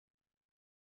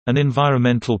An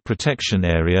environmental protection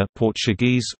area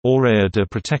Portuguese, Área de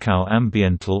Proteção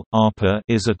Ambiental, ARPA,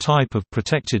 is a type of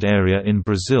protected area in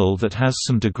Brazil that has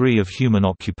some degree of human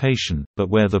occupation, but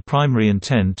where the primary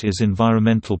intent is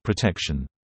environmental protection.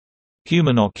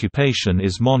 Human occupation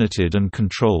is monitored and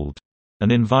controlled.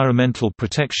 An environmental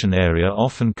protection area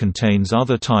often contains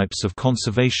other types of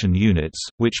conservation units,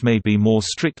 which may be more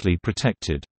strictly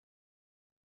protected.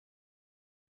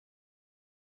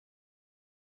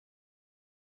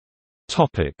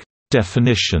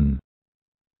 Definition.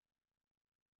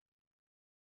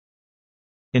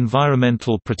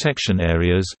 Environmental Protection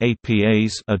Areas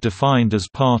 (APAs) are defined as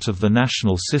part of the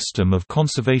national system of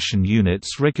conservation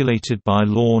units regulated by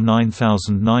Law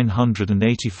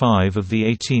 9985 of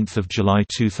 18 July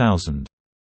 2000.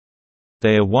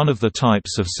 They are one of the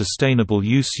types of sustainable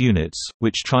use units,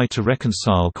 which try to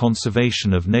reconcile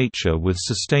conservation of nature with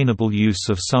sustainable use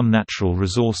of some natural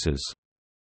resources.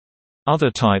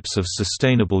 Other types of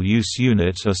sustainable use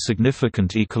unit are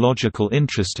significant ecological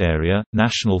interest area,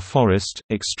 national forest,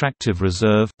 extractive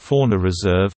reserve, fauna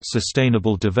reserve,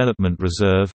 sustainable development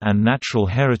reserve, and natural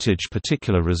heritage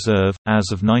particular reserve.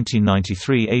 As of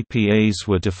 1993, APAs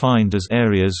were defined as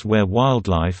areas where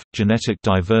wildlife, genetic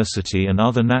diversity and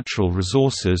other natural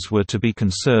resources were to be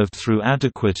conserved through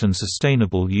adequate and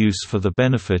sustainable use for the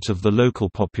benefit of the local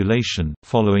population,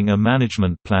 following a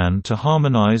management plan to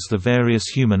harmonize the various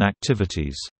human activities.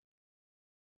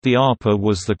 The ARPA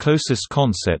was the closest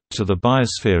concept to the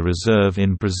Biosphere Reserve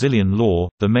in Brazilian law,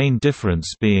 the main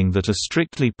difference being that a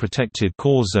strictly protected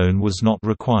core zone was not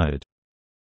required.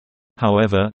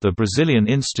 However, the Brazilian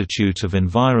Institute of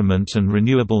Environment and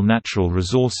Renewable Natural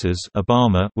Resources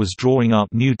was drawing up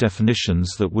new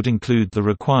definitions that would include the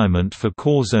requirement for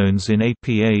core zones in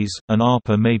APAs. An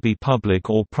ARPA may be public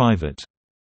or private.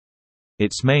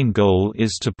 Its main goal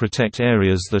is to protect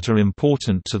areas that are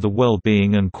important to the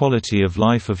well-being and quality of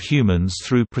life of humans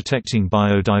through protecting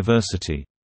biodiversity.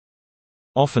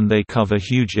 Often they cover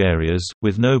huge areas,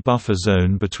 with no buffer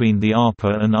zone between the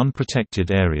ARPA and unprotected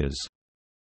areas.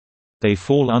 They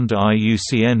fall under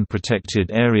IUCN Protected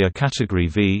Area Category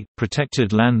V,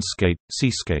 Protected Landscape,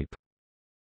 Seascape.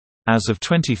 As of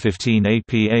 2015,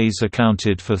 APAs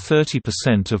accounted for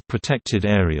 30% of protected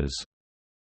areas.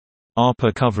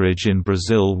 ARPA coverage in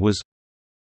Brazil was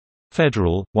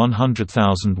federal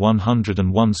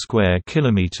 100,101 square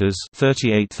kilometers,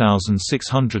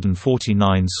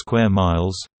 38,649 square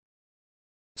miles.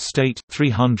 State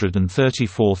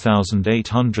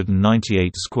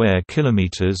 334,898 square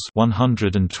kilometers,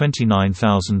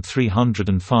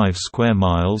 129,305 square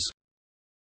miles.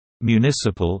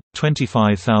 Municipal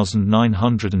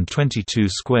 25,922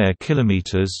 square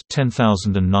kilometers,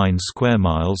 10,009 square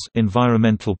miles.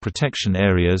 Environmental protection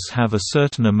areas have a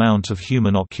certain amount of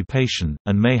human occupation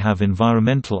and may have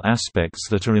environmental aspects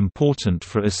that are important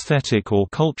for aesthetic or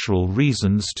cultural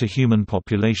reasons to human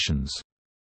populations.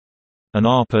 An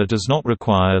ARPA does not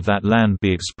require that land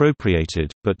be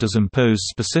expropriated, but does impose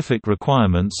specific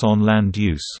requirements on land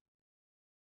use.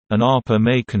 An ARPA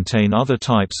may contain other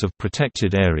types of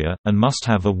protected area, and must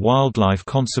have a wildlife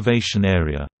conservation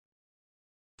area.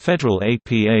 Federal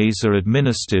APAs are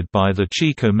administered by the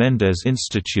Chico Mendes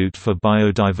Institute for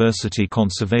Biodiversity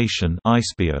Conservation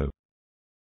 (ISBio).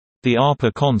 The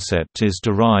ARPA concept is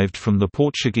derived from the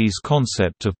Portuguese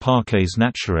concept of parques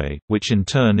naturais, which in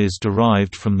turn is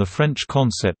derived from the French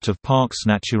concept of parcs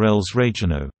naturels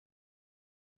régionaux.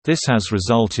 This has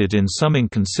resulted in some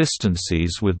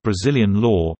inconsistencies with Brazilian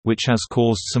law, which has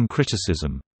caused some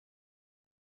criticism.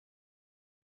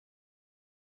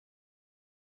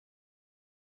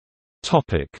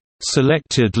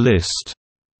 Selected list.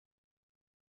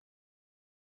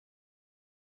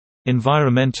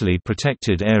 Environmentally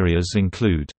protected areas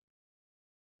include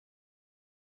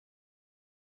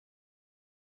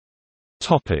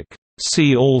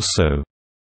See also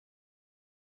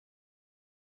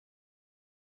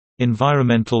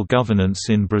Environmental governance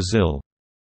in Brazil.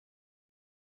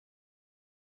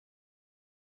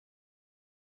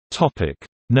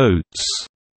 Notes.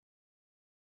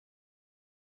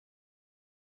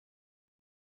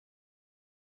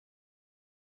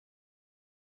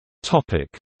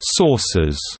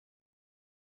 Sources.